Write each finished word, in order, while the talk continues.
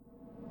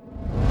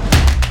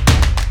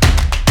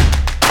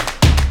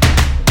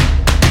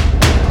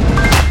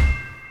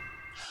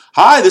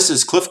Hi, this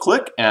is Cliff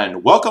Click,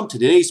 and welcome to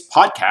today's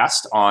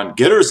podcast on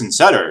getters and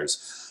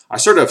setters. I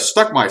sort of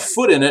stuck my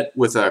foot in it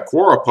with a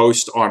Quora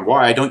post on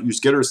why I don't use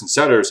getters and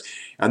setters,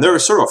 and there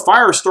was sort of a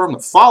firestorm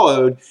that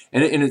followed,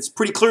 and it's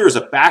pretty clear as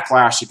a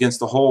backlash against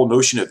the whole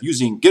notion of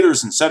using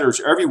getters and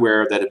setters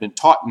everywhere that have been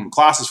taught in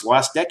classes for the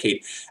last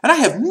decade. And I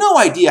have no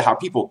idea how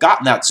people got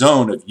in that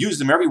zone of use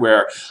them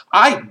everywhere.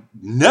 I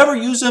never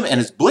use them,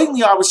 and it's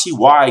blatantly obviously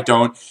why I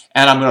don't,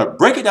 and I'm going to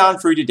break it down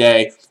for you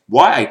today,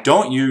 why I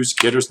don't use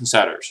getters and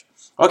setters.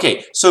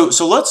 Okay, so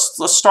let's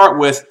start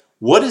with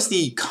what is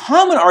the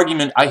common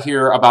argument I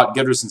hear about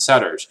getters and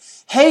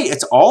setters? Hey,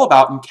 it's all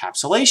about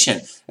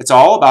encapsulation. It's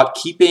all about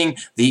keeping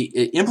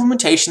the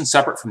implementation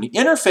separate from the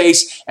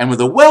interface, and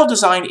with a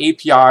well-designed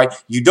API,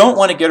 you don't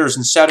want getters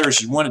and setters,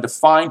 you want to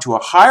define to a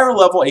higher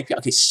level API.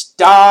 Okay,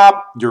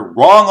 stop, you're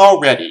wrong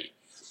already.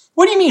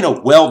 What do you mean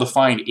a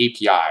well-defined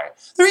API?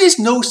 There is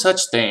no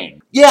such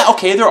thing. Yeah,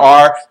 okay, there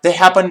are. They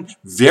happen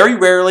very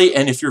rarely,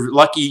 and if you're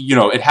lucky,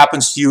 it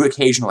happens to you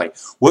occasionally.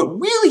 What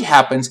really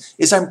happens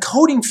is I'm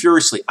coding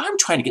furiously. I'm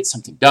trying to get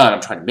something done.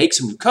 I'm trying to make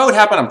some new code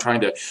happen. I'm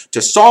trying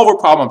to solve a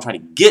problem. I'm trying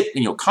to get,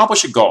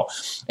 accomplish a goal.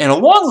 And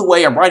along the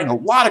way, I'm writing a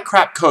lot of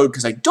crap code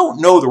because I don't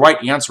know the right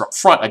answer up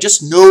front. I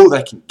just know that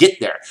I can get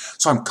there.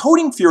 So I'm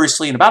coding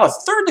furiously, and about a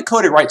third of the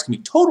code I write is going to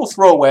be total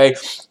throwaway.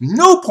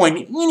 No point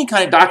in any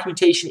kind of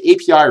documentation,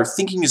 API, or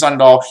thinking is on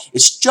it all.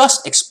 It's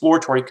just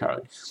exploratory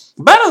code.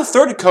 About a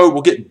third of code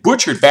will get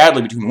butchered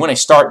badly between when I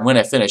start and when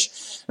I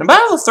finish. And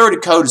about a third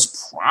of code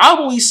is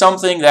probably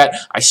something that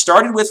I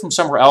started with from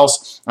somewhere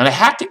else, and I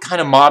hacked it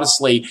kind of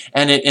modestly,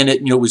 and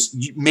it was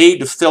made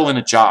to fill in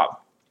a job.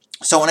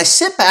 So when I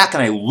sit back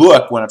and I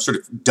look when I'm sort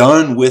of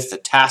done with the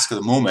task of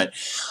the moment,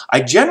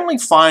 I generally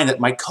find that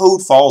my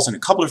code falls in a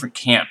couple different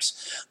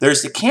camps.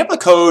 There's the camp of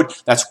code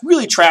that's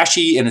really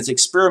trashy and it's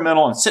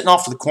experimental and sitting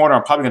off to the corner.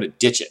 I'm probably going to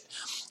ditch it.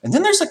 And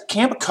then there's a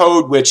camp of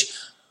code which,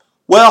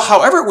 well,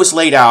 however it was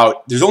laid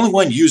out, there's only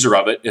one user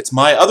of it. It's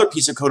my other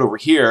piece of code over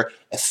here.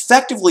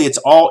 Effectively, it's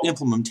all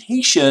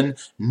implementation,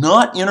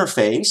 not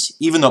interface,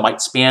 even though it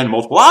might span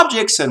multiple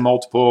objects and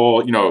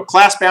multiple,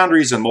 class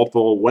boundaries and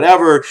multiple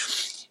whatever.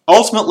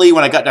 Ultimately,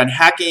 when I got done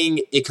hacking,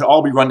 it could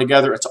all be run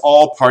together. It's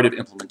all part of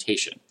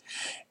implementation.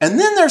 And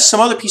then there's some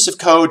other piece of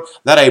code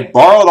that I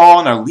borrowed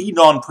on or leaned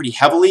on pretty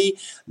heavily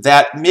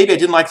that maybe I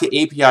didn't like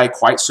the API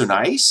quite so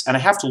nice, and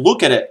I have to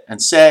look at it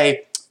and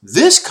say,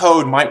 this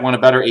code might want a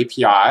better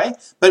API,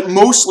 but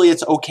mostly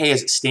it's okay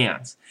as it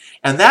stands.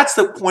 And that's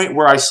the point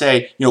where I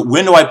say,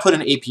 when do I put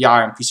an API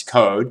on a piece of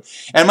code?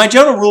 And my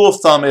general rule of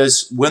thumb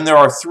is when there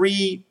are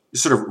three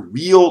sort of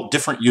real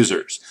different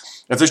users.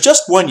 If there's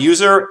just one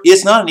user,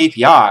 it's not an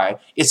API,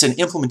 it's an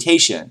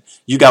implementation.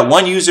 You got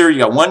one user, you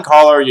got one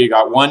caller, you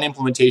got one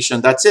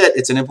implementation, that's it,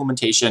 it's an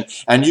implementation,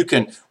 and you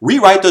can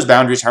rewrite those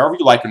boundaries however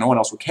you like and no one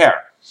else will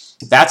care.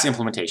 That's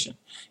implementation.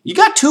 You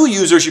got two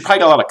users, you probably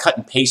got a lot of cut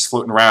and paste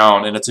floating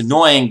around, and it's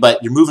annoying,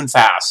 but you're moving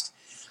fast.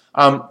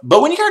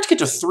 But when you start to get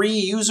to three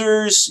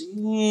users,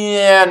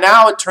 yeah,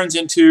 now it turns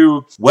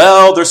into,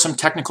 well, there's some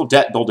technical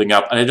debt building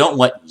up, and I don't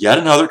want yet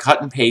another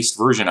cut and paste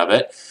version of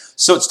it.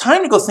 So it's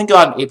time to go think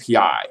about an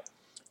API.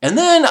 And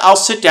then I'll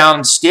sit down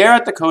and stare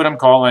at the code I'm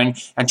calling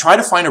and try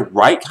to find a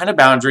right kind of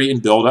boundary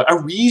and build a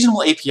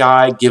reasonable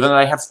API given that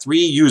I have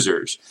three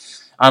users.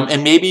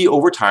 And maybe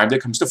over time that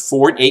comes to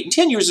 4, and 8, and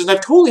 10 users. And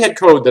I've totally had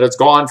code that has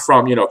gone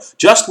from,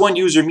 just one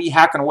user, me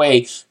hacking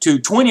away, to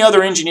 20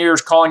 other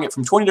engineers calling it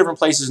from 20 different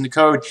places in the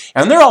code.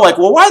 And they're all like,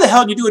 well, why the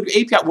hell did you do an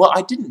API? Well,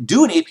 I didn't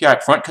do an API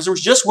up front because there was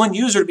just one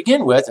user to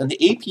begin with. And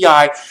the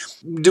API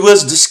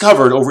was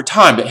discovered over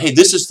time that, hey,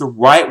 this is the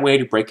right way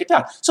to break it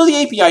down. So the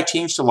API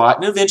changed a lot.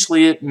 And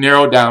eventually it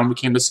narrowed down,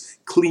 became this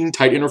clean,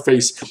 tight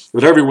interface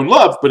that everyone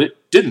loved. But it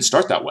didn't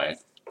start that way.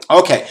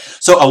 Okay,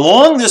 so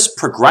along this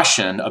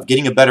progression of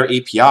getting a better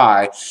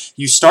API,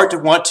 you start to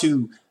want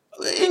to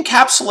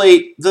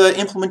encapsulate the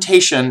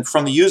implementation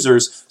from the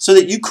users so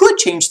that you could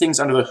change things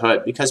under the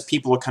hood because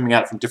people are coming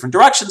at it from different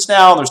directions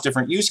now, and there's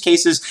different use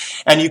cases,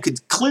 and you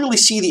could clearly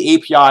see the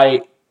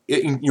API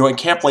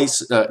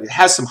encapsulates, it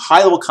has some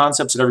high-level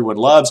concepts that everyone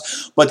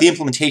loves, but the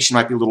implementation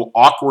might be a little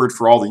awkward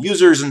for all the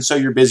users, and so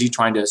you're busy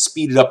trying to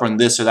speed it up on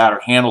this or that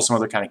or handle some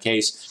other kind of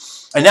case.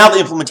 And now the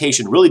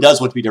implementation really does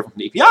want to be different from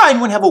the API, and you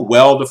want to have a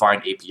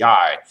well-defined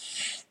API.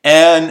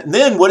 And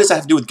then what does that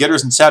have to do with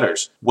getters and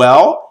setters?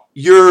 Well,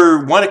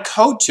 you want to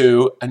code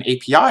to an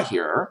API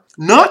here,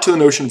 not to the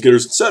notion of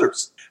getters and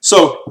setters.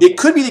 So it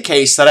could be the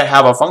case that I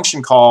have a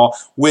function call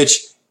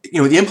which,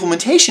 the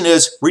implementation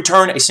is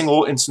return a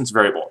single instance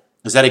variable.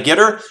 Is that a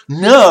getter?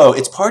 No,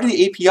 it's part of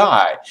the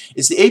API.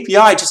 It's the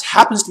API just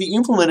happens to be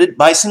implemented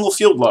by a single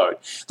field load.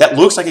 That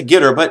looks like a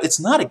getter, but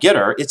it's not a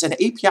getter. It's an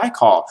API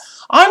call.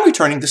 I'm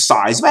returning the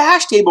size of a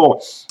hash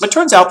table. It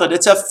turns out that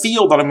it's a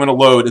field that I'm going to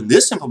load in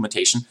this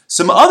implementation.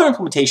 Some other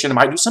implementation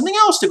might do something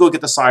else to go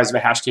get the size of a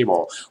hash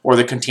table or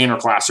the container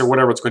class or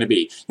whatever it's going to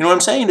be. You know what I'm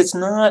saying? It's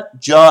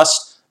not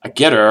just a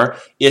getter.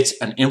 It's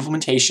an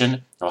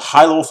implementation of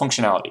high-level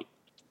functionality.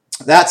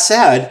 That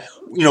said,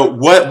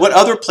 what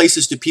other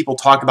places do people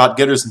talk about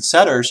getters and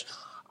setters?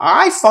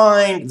 I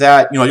find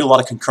that, I do a lot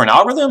of concurrent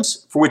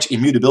algorithms for which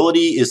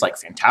immutability is like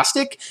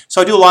fantastic.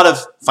 So I do a lot of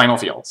final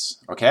fields,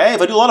 okay?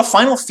 If I do a lot of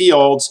final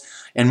fields,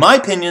 in my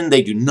opinion,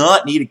 they do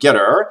not need a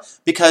getter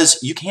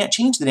because you can't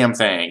change the damn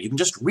thing. You can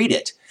just read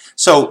it.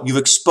 So you've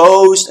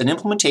exposed an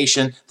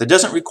implementation that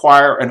doesn't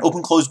require an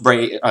open-close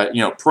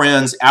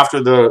parens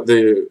after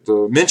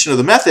the mention of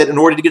the method in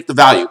order to get the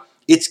value.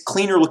 It's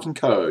cleaner looking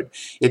code.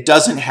 It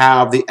doesn't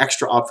have the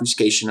extra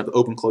obfuscation of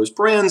open-close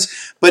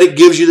parens, but it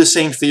gives you the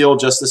same field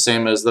just the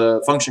same as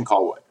the function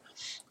call would.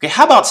 Okay,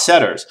 how about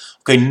setters?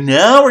 Okay,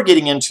 now we're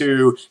getting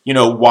into,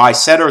 why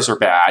setters are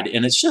bad,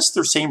 and it's just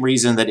the same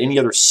reason that any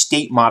other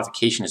state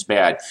modification is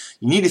bad.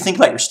 You need to think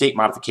about your state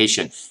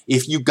modification.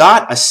 If you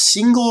got a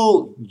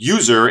single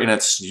user and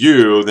it's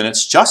you, then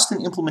it's just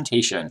an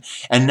implementation.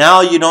 And now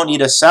you don't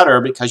need a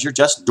setter because you're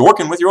just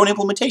dorking with your own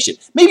implementation.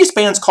 Maybe it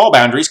spans call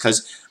boundaries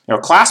because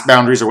class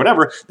boundaries or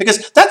whatever,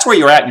 because that's where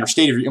you're at in your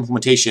state of your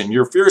implementation.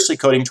 You're furiously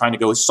coding, trying to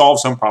go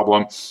solve some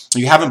problem.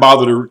 You haven't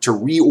bothered to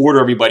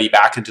reorder everybody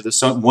back into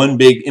one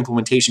big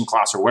implementation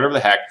class or whatever the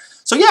heck.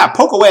 So yeah,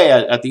 poke away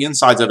at the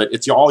insides of it.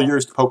 It's all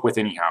yours to poke with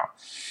anyhow.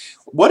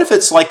 What if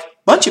it's like a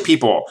bunch of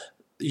people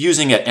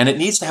using it and it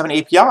needs to have an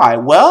API?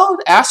 Well,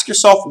 ask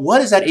yourself,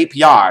 what is that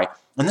API?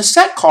 And the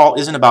set call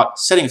isn't about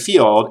setting a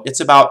field. It's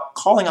about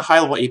calling a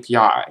high-level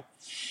API.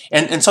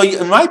 And so,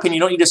 in my opinion, you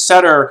don't need a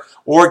setter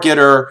or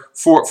getter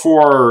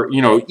for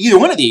either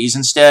one of these.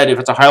 Instead, if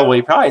it's a high-level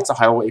API, it's a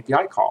high-level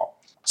API call.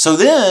 So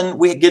then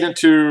we get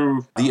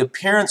into the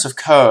appearance of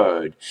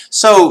code.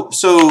 So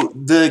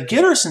the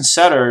getters and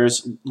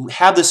setters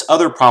have this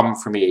other problem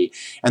for me,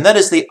 and that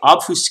is they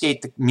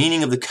obfuscate the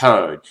meaning of the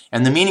code.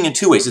 And the meaning in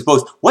two ways. It's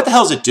both what the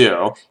hell does it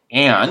do,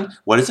 and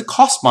what is the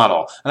cost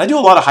model? And I do a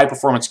lot of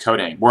high-performance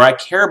coding where I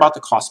care about the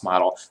cost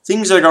model,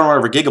 things that are going to run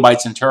over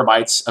gigabytes and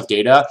terabytes of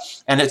data,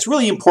 and it's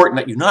really important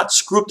that you not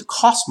screw up the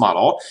cost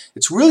model.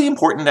 It's really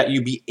important that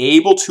you be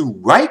able to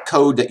write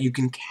code that you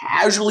can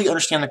casually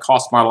understand the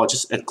cost model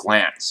just at a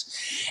glance.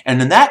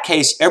 And in that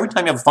case, every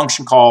time you have a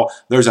function call,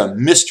 there's a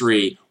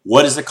mystery.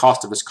 What is the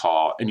cost of this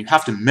call? And you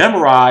have to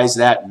memorize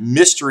that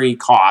mystery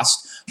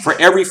cost for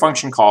every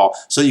function call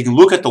so you can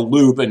look at the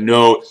loop and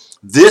know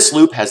this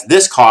loop has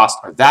this cost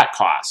or that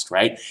cost,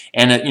 right?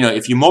 And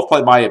if you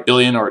multiply by 1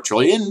 billion or 1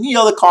 trillion,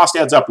 the cost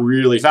adds up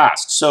really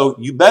fast. So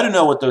you better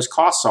know what those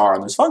costs are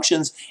on those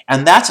functions,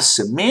 and that's a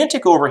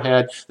semantic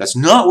overhead that's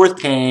not worth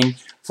paying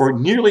for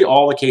nearly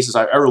all the cases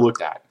I've ever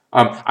looked at.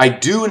 I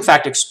do, in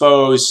fact,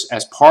 expose,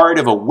 as part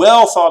of a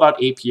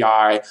well-thought-out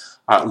API,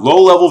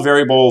 low-level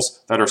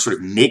variables that are sort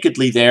of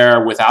nakedly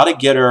there without a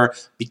getter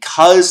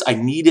because I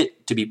need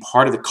it to be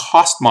part of the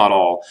cost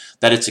model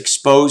that it's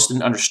exposed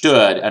and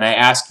understood. And I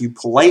ask you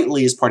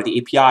politely as part of the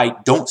API,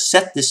 don't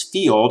set this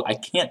field. I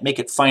can't make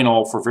it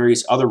final for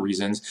various other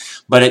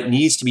reasons, but it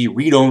needs to be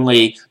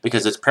read-only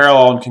because it's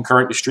parallel and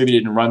concurrent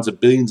distributed and runs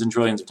billions and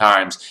trillions of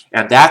times.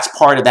 And that's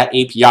part of that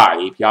API.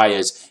 The API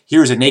is,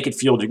 here's a naked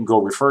field you can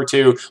go refer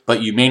to,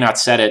 but you may not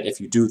set it.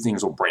 If you do,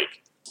 things will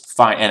break.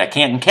 Fine, and I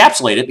can't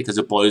encapsulate it because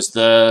it blows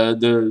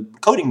the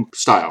coding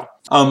style.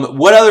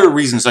 What other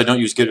reasons I don't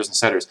use getters and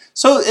setters?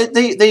 So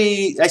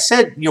I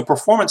said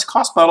performance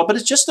cost model, but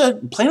it's just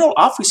a plain old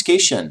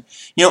obfuscation.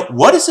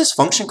 What does this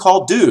function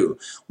call do?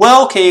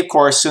 Well, okay, of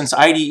course, since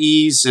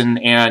IDEs and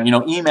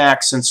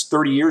Emacs since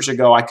 30 years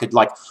ago, I could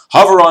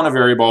hover on a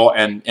variable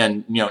and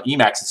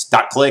Emacs it's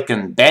 .click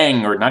and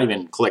bang, or not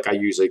even click. I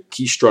use a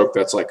keystroke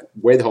that's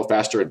way the hell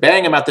faster, and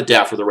bang, I'm at the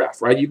def or the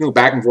ref, right? You can go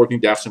back and forth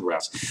between defs and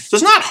refs. So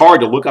it's not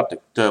hard to look up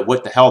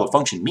what the hell the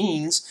function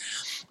means.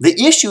 The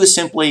issue is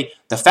simply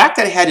the fact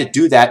that I had to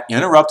do that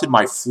interrupted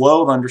my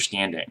flow of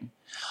understanding.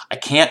 I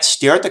can't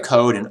stare at the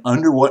code and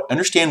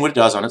understand what it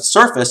does on its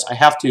surface. I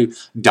have to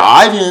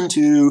dive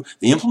into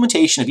the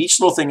implementation of each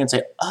little thing and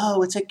say,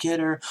 oh, it's a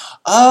getter.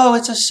 Oh,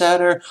 it's a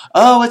setter.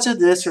 Oh, it's a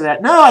this or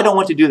that. No, I don't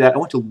want to do that. I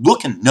want to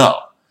look and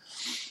know.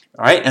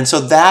 All right, and so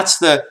that's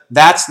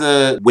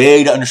the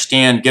way to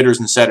understand getters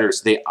and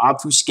setters. They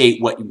obfuscate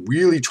what you're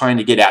really trying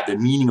to get at, the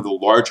meaning of the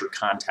larger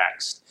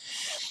context.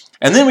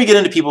 And then we get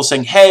into people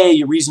saying, hey,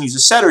 your reason you use a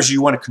setter is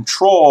you want to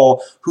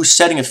control who's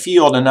setting a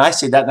field. And I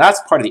say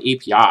that's part of the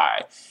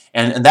API.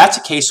 And that's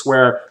a case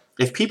where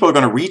if people are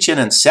going to reach in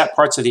and set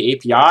parts of the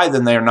API,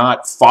 then they're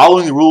not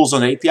following the rules on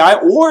the API,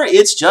 or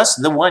it's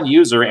just the one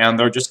user and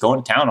they're just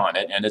going to town on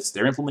it and it's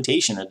their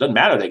implementation. It doesn't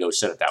matter they go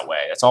set it that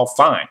way. That's all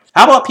fine.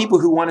 How about people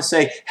who want to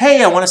say,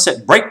 hey, I want to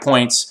set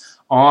breakpoints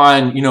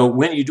on,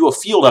 when you do a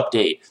field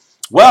update?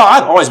 Well,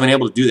 I've always been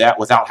able to do that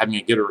without having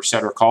a getter or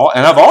setter call,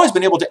 and I've always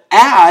been able to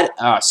add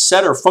a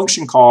setter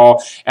function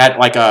call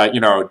at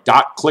a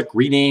 .click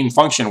rename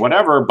function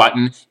whatever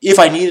button if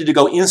I needed to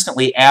go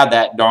instantly add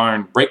that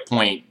darn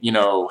breakpoint,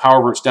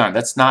 however it's done.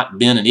 That's not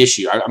been an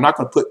issue. I'm not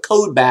going to put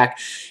code back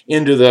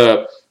into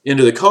the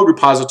code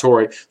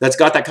repository that's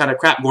got that kind of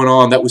crap going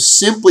on that was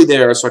simply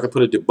there so I could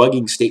put a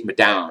debugging statement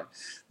down.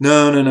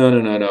 No.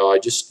 I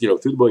just, through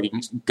the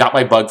bugging, got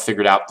my bug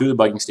figured out, threw the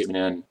bugging statement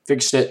in,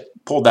 fixed it,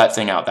 pulled that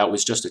thing out. That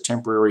was just a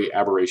temporary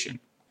aberration.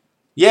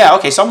 Yeah,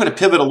 okay, so I'm going to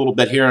pivot a little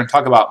bit here and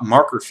talk about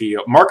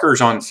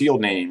markers on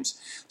field names.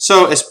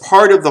 So as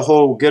part of the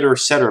whole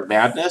getter-setter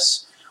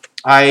madness,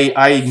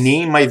 I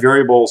name my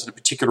variables in a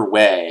particular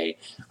way.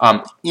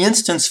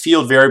 Instance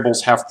field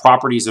variables have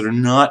properties that are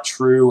not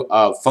true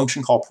of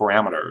function call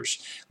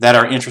parameters that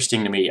are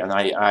interesting to me, and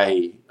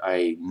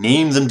I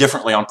name them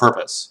differently on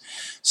purpose.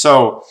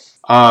 So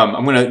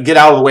I'm going to get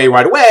out of the way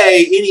right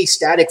away. Any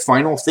static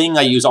final thing,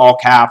 I use all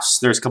caps.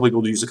 There's a couple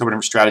people who use a couple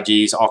different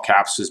strategies. All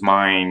caps is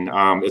mine.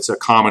 It's a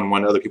common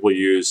one other people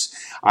use.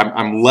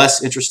 I'm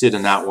less interested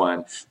in that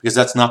one because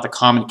that's not the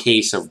common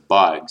case of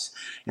bugs.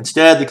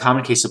 Instead, the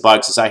common case of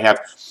bugs is I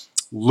have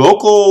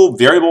local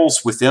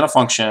variables within a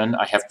function.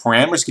 I have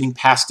parameters getting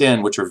passed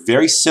in, which are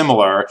very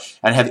similar,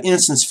 and I have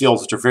instance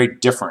fields, which are very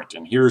different.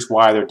 And here's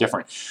why they're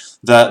different.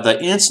 The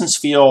instance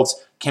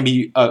fields can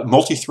be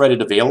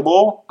multi-threaded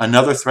available.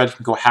 Another thread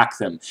can go hack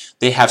them.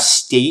 They have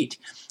state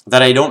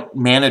that I don't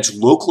manage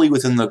locally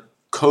within the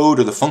code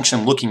or the function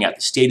I'm looking at.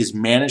 The state is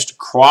managed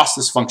across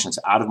this function. It's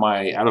out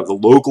of the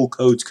local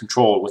code's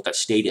control of what that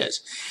state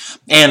is.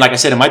 And like I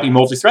said, it might be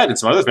multi-threaded.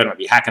 Some other thread might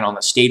be hacking on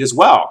the state as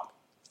well.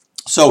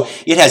 So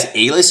it has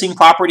aliasing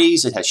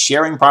properties, it has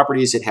sharing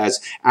properties, it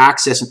has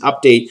access and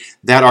update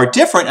that are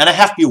different, and I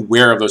have to be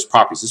aware of those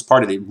properties. This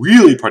is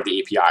really part of the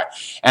API.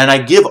 And I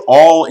give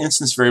all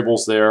instance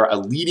variables there a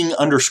leading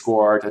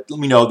underscore to let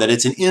me know that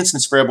it's an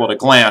instance variable at a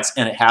glance,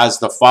 and it has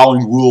the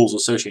following rules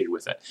associated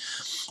with it.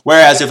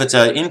 Whereas if it's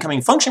an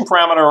incoming function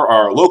parameter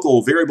or a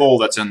local variable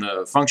that's in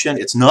the function,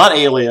 it's not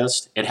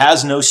aliased, it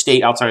has no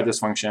state outside of this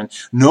function,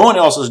 no one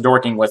else is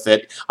dorking with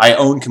it, I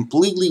own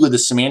completely with the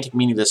semantic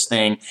meaning of this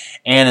thing,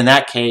 and in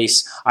that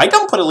case, I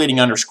don't put a leading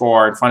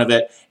underscore in front of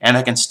it, and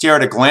I can stare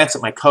at a glance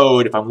at my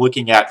code if I'm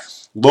looking at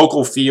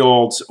local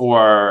fields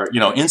or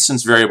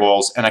instance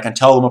variables, and I can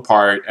tell them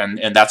apart,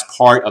 and that's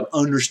part of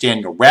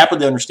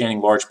rapidly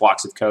understanding large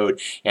blocks of code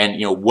and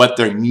what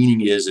their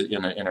meaning is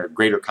in a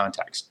greater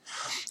context.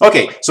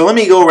 Okay, so let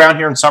me go around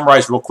here and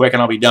summarize real quick,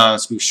 and I'll be done.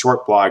 This will be a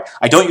short blog.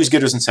 I don't use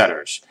getters and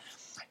setters.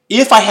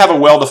 If I have a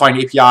well-defined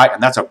API,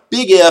 and that's a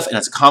big if, and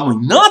it's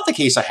commonly not the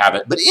case I have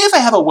it, but if I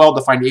have a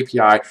well-defined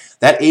API,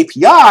 that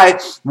API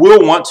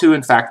will want to,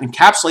 in fact,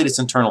 encapsulate its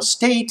internal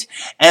state,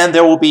 and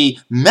there will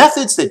be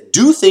methods that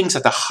do things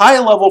at the high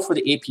level for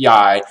the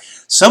API.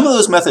 Some of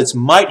those methods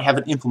might have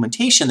an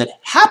implementation that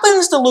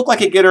happens to look like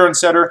a getter and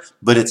setter,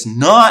 but it's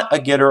not a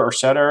getter or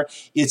setter.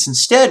 It's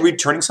instead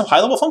returning some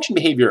high-level function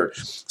behavior,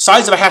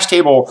 size of a hash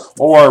table,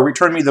 or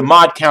return me the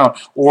mod count,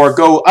 or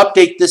go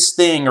update this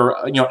thing, or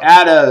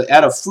add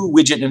a foo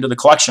widget into the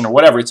collection, or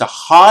whatever. It's a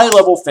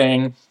high-level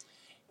thing.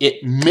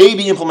 It may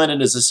be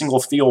implemented as a single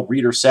field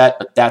reader set,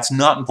 but that's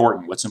not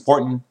important. What's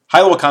important,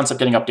 high-level concept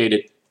getting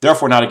updated,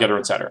 therefore not a getter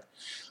and setter.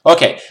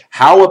 Okay,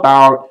 how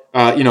about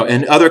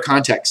in other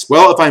contexts?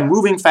 Well, if I'm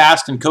moving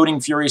fast and coding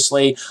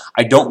furiously,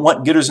 I don't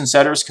want getters and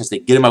setters because they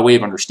get in my way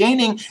of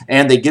understanding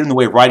and they get in the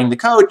way of writing the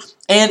code,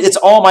 and it's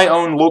all my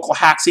own local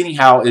hacks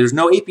anyhow. There's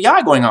no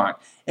API going on.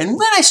 And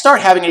when I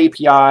start having an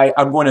API,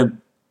 I'm going to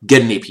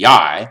get an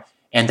API,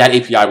 and that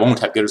API won't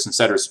have getters and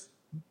setters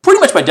pretty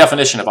much by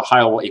definition of a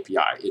high-level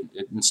API.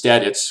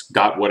 Instead, it's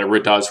got whatever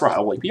it does for a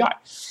high-level API.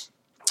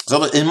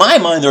 So in my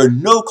mind, there are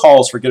no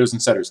calls for getters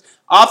and setters.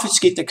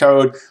 Obfuscate the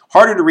code,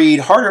 harder to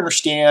read, harder to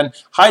understand,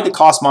 hide the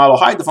cost model,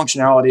 hide the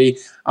functionality,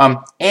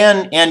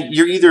 and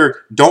you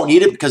either don't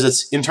need it because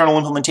it's internal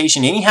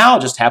implementation anyhow,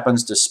 it just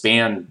happens to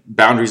span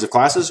boundaries of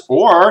classes,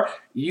 or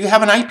you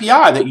have an API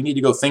that you need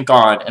to go think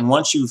on, and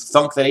once you've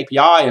thunk that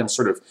API and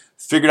sort of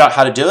figured out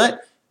how to do it,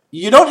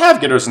 you don't have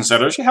getters and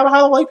setters, you have a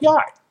high-level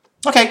API.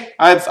 Okay,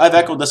 I've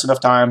echoed this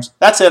enough times.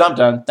 That's it, I'm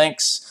done.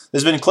 Thanks.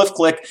 This has been Cliff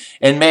Click,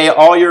 and may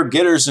all your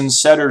getters and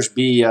setters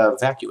be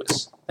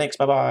vacuous. Thanks,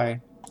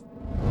 bye-bye.